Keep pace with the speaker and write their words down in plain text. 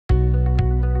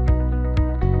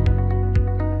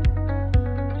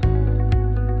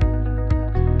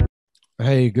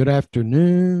Hey, good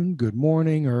afternoon, good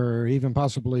morning, or even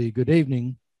possibly good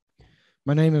evening.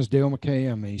 My name is Dale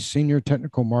McKay. I'm a senior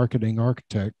technical marketing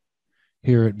architect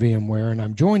here at VMware, and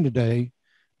I'm joined today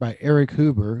by Eric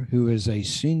Huber, who is a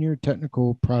senior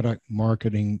technical product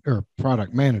marketing or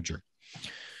product manager.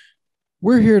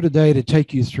 We're here today to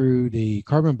take you through the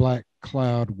Carbon Black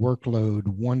Cloud Workload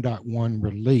 1.1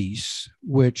 release,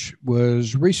 which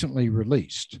was recently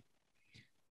released.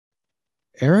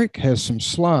 Eric has some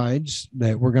slides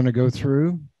that we're going to go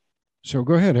through. So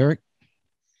go ahead, Eric.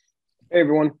 Hey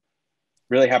everyone,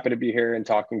 really happy to be here and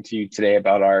talking to you today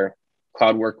about our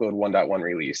Cloud Workload 1.1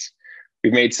 release.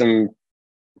 We've made some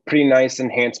pretty nice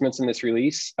enhancements in this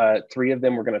release. Three of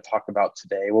them we're going to talk about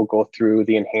today. We'll go through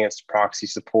the enhanced proxy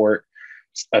support,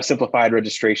 a simplified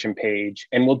registration page,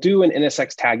 and we'll do an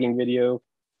NSX tagging video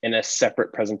in a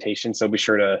separate presentation. So be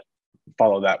sure to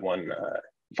follow that one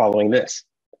following this.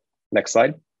 Next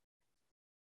slide.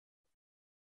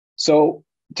 So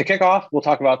to kick off, we'll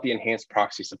talk about the enhanced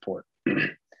proxy support.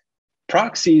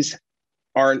 Proxies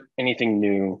aren't anything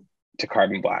new to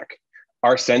Carbon Black.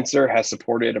 Our sensor has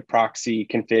supported a proxy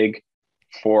config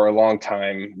for a long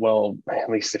time, well, at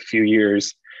least a few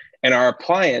years. And our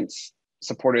appliance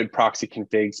supported proxy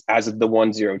configs as of the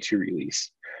 1.0.2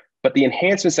 release. But the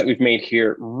enhancements that we've made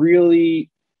here really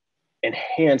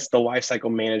enhance the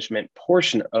lifecycle management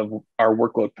portion of our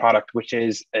workload product, which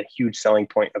is a huge selling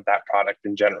point of that product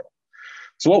in general.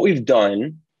 So what we've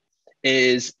done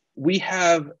is we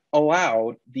have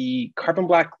allowed the Carbon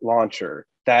Black launcher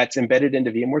that's embedded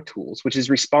into VMware Tools, which is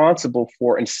responsible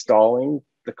for installing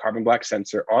the Carbon Black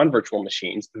sensor on virtual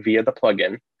machines via the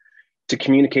plugin, to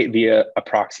communicate via a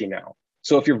proxy now.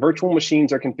 So if your virtual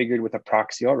machines are configured with a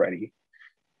proxy already,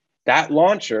 that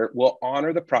launcher will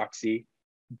honor the proxy,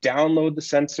 download the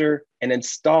sensor, and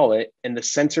install it, and the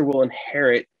sensor will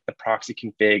inherit the proxy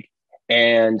config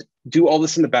and do all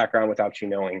this in the background without you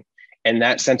knowing. And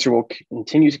that sensor will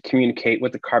continue to communicate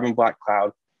with the Carbon Black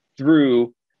Cloud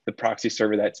through the proxy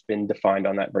server that's been defined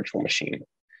on that virtual machine.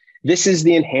 This is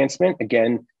the enhancement.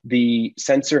 Again, the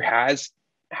sensor has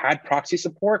had proxy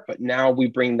support, but now we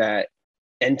bring that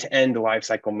end-to-end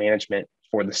lifecycle management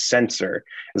for the sensor.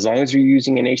 As long as you're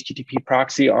using an HTTP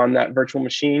proxy on that virtual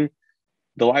machine,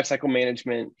 the lifecycle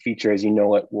management feature, as you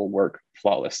know it, will work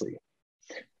flawlessly.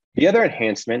 The other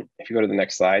enhancement, if you go to the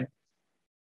next slide,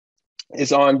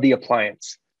 is on the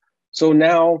appliance. So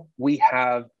now we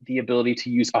have the ability to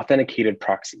use authenticated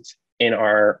proxies in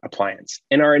our appliance.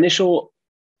 In our initial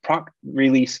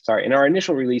release of the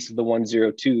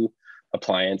 1.0.2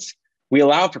 appliance, we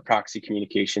allowed for proxy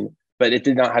communication, but it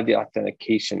did not have the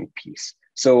authentication piece.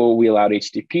 So we allowed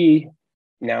HTTP,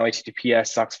 now HTTPS,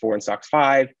 SOC 4 and SOC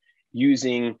 5,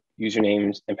 using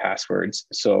usernames and passwords.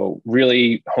 So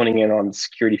really honing in on the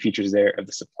security features there of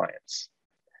this appliance.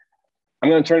 I'm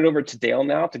going to turn it over to Dale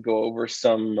now to go over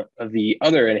some of the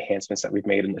other enhancements that we've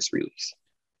made in this release.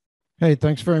 Hey,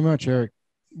 thanks very much, Eric.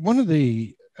 One of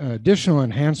the additional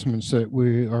enhancements that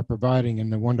we are providing in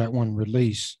the 1.1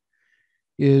 release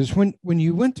is when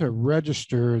you went to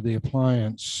register the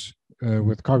appliance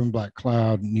with Carbon Black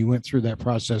Cloud and you went through that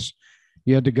process,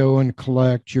 you had to go and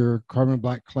collect your Carbon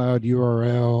Black Cloud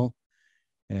URL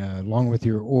along with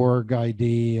your org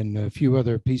ID and a few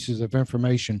other pieces of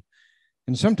information.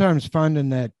 And sometimes finding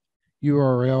that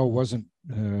URL wasn't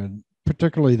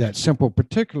particularly that simple,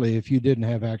 particularly if you didn't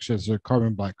have access to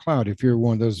Carbon Black Cloud. If you're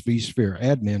one of those vSphere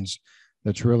admins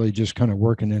that's really just kind of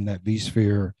working in that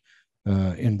vSphere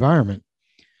environment.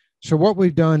 So what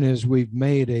we've done is we've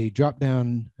made a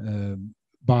drop-down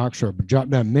box or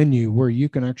drop-down menu where you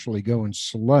can actually go and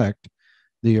select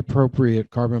the appropriate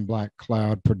Carbon Black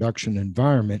Cloud production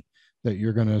environment that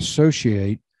you're going to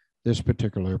associate this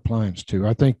particular appliance to.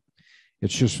 I think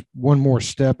it's just one more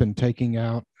step in taking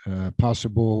out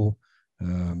possible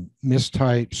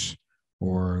mistypes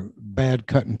or bad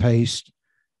cut and paste,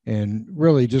 and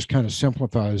really just kind of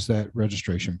simplifies that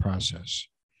registration process.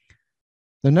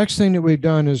 The next thing that we've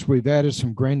done is we've added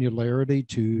some granularity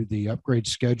to the upgrade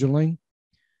scheduling.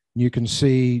 You can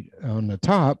see on the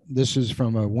top, this is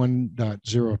from a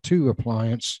 1.0.2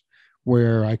 appliance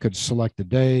where I could select a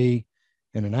day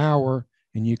and an hour,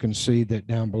 and you can see that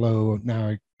down below now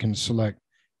I can select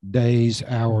days,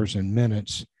 hours, and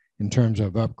minutes in terms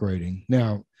of upgrading.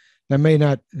 Now, that may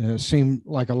not seem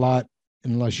like a lot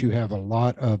unless you have a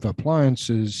lot of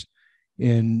appliances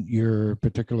in your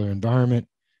particular environment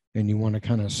and you want to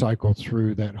kind of cycle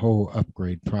through that whole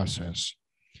upgrade process.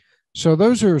 So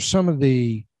those are some of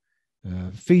the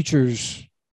features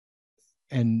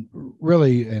and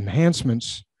really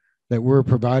enhancements that we're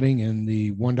providing in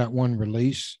the 1.1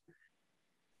 release.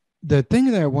 The thing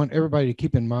that I want everybody to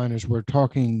keep in mind is we're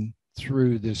talking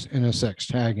through this NSX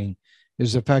tagging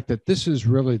is the fact that this is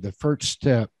really the first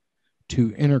step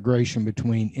to integration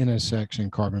between NSX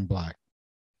and Carbon Black.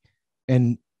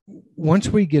 And once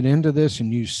we get into this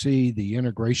and you see the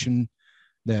integration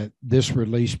that this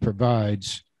release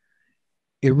provides,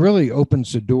 it really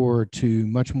opens the door to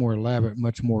much more elaborate,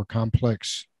 much more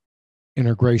complex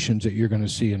integrations that you're going to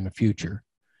see in the future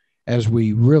as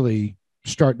we really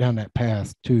start down that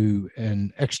path to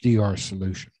an XDR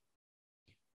solution.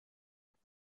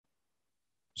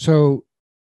 So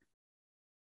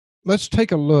let's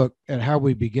take a look at how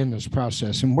we begin this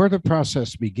process. And where the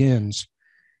process begins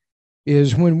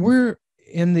is when we're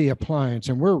in the appliance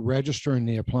and we're registering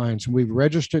the appliance, and we've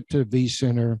registered to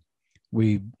vCenter,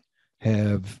 we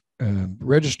have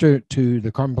registered to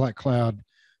the Carbon Black Cloud.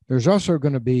 There's also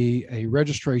going to be a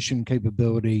registration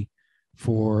capability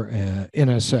for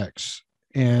NSX.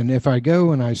 And if I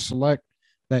go and I select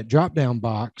that drop-down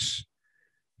box,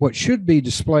 what should be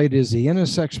displayed is the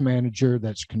NSX manager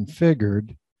that's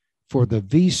configured for the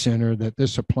vCenter that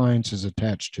this appliance is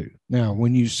attached to. Now,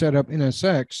 when you set up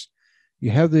NSX, you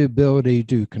have the ability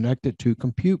to connect it to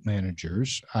compute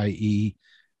managers, i.e.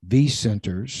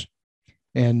 vCenters,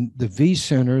 and the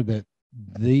vCenter that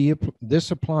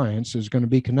this appliance is going to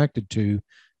be connected to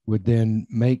would then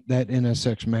make that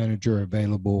NSX manager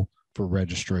available for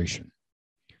registration.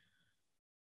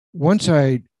 Once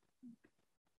I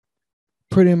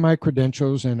put in my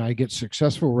credentials and I get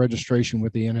successful registration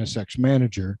with the NSX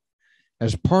manager,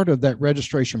 as part of that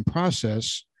registration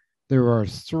process, there are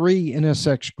 3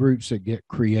 NSX groups that get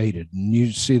created. And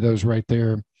you see those right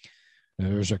there.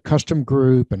 There's a custom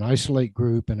group, an isolate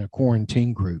group, and a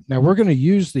quarantine group. Now, we're going to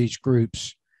use these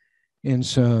groups in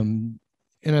some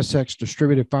NSX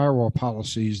distributed firewall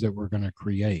policies that we're going to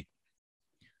create.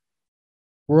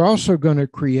 We're also going to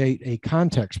create a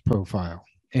context profile.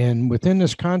 And within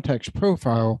this context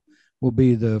profile will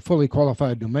be the fully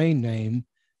qualified domain name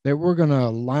that we're going to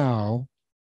allow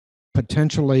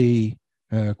potentially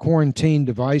quarantine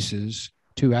devices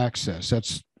to access.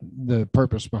 That's the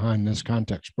purpose behind this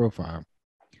context profile.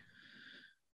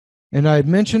 And I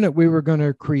mentioned that we were going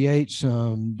to create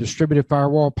some distributed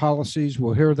firewall policies.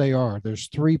 Well, here they are. There's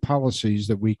 3 policies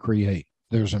that we create.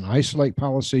 There's an isolate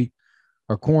policy,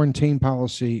 a quarantine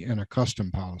policy, and a custom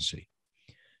policy.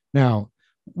 Now,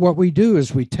 what we do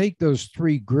is we take those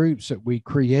 3 groups that we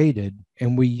created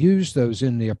and we use those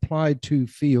in the applied to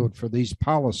field for these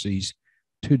policies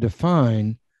to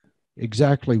define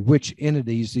exactly which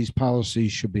entities these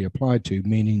policies should be applied to,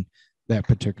 meaning that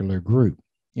particular group.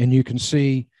 And you can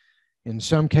see in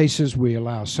some cases we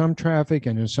allow some traffic,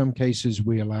 and in some cases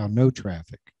we allow no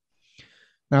traffic.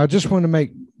 Now, I just want to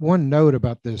make one note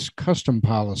about this custom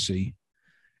policy.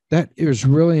 That is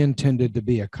really intended to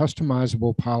be a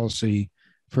customizable policy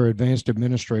for advanced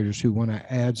administrators who want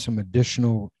to add some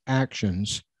additional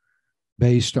actions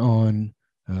based on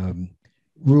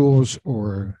rules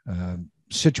or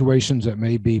situations that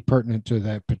may be pertinent to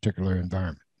that particular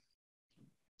environment.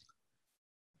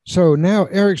 So now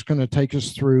Eric's going to take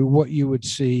us through what you would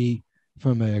see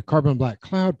from a Carbon Black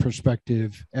Cloud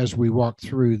perspective as we walk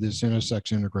through this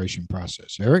NSX integration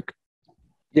process. Eric?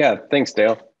 Yeah, thanks,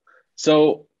 Dale.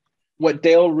 So what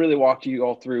Dale really walked you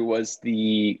all through was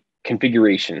the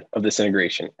configuration of this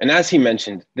integration. And as he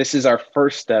mentioned, this is our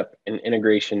first step in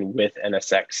integration with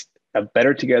NSX, a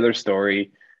better together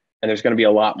story, and there's going to be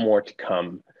a lot more to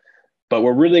come. But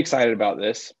we're really excited about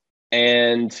this.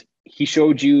 And he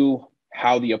showed you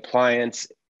how the appliance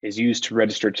is used to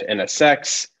register to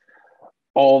NSX,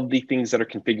 all of the things that are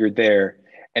configured there.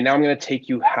 And now I'm going to take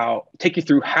you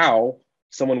through how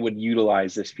someone would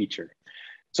utilize this feature.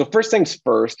 So first things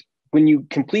first, when you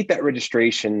complete that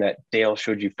registration that Dale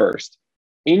showed you first,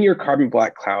 in your Carbon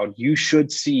Black Cloud, you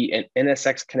should see an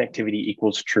NSX connectivity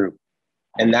equals true.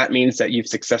 And that means that you've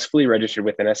successfully registered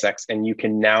with NSX and you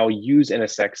can now use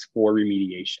NSX for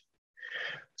remediation.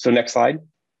 So next slide.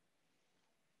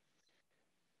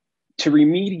 To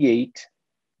remediate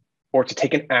or to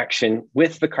take an action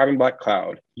with the Carbon Black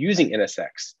Cloud using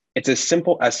NSX, it's as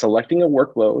simple as selecting a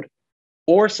workload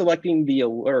or selecting the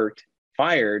alert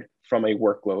fired from a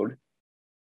workload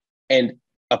and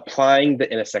applying the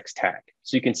NSX tag.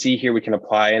 So you can see here, we can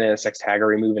apply an NSX tag or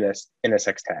remove an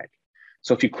NSX tag.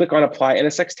 So if you click on apply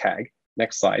NSX tag,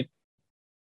 next slide,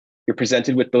 you're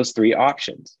presented with those 3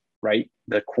 options, right?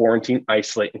 The quarantine,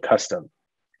 isolate, and custom.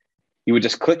 You would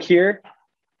just click here,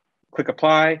 click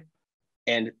apply,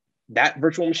 and that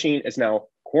virtual machine is now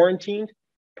quarantined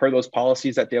per those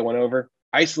policies that Dale went over,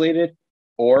 isolated,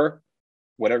 or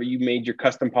whatever you made your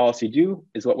custom policy do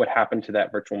is what would happen to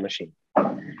that virtual machine.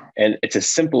 And it's as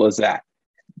simple as that.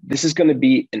 This is going to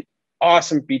be an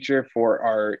awesome feature for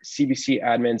our CVC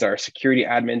admins, our security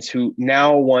admins who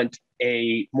now want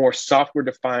a more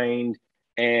software-defined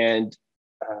and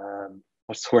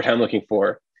what's the word I'm looking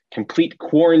for? Complete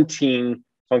quarantine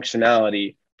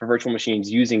functionality for virtual machines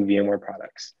using VMware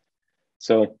products.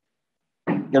 So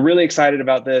we're really excited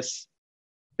about this.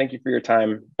 Thank you for your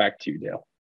time. Back to you, Dale.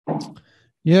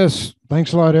 Yes,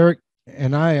 thanks a lot, Eric.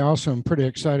 And I also am pretty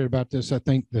excited about this. I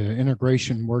think the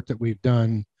integration work that we've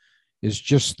done is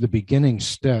just the beginning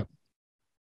step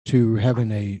to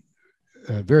having a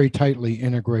very tightly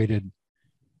integrated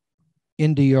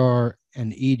NDR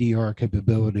and EDR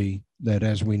capability that,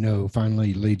 as we know,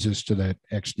 finally leads us to that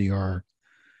XDR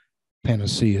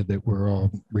panacea that we're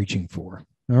all reaching for.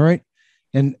 All right.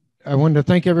 And I wanted to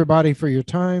thank everybody for your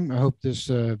time. I hope this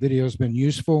video has been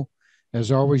useful.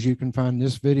 As always, you can find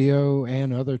this video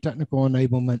and other technical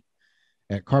enablement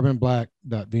at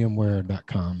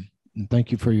carbonblack.vmware.com. And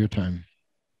thank you for your time.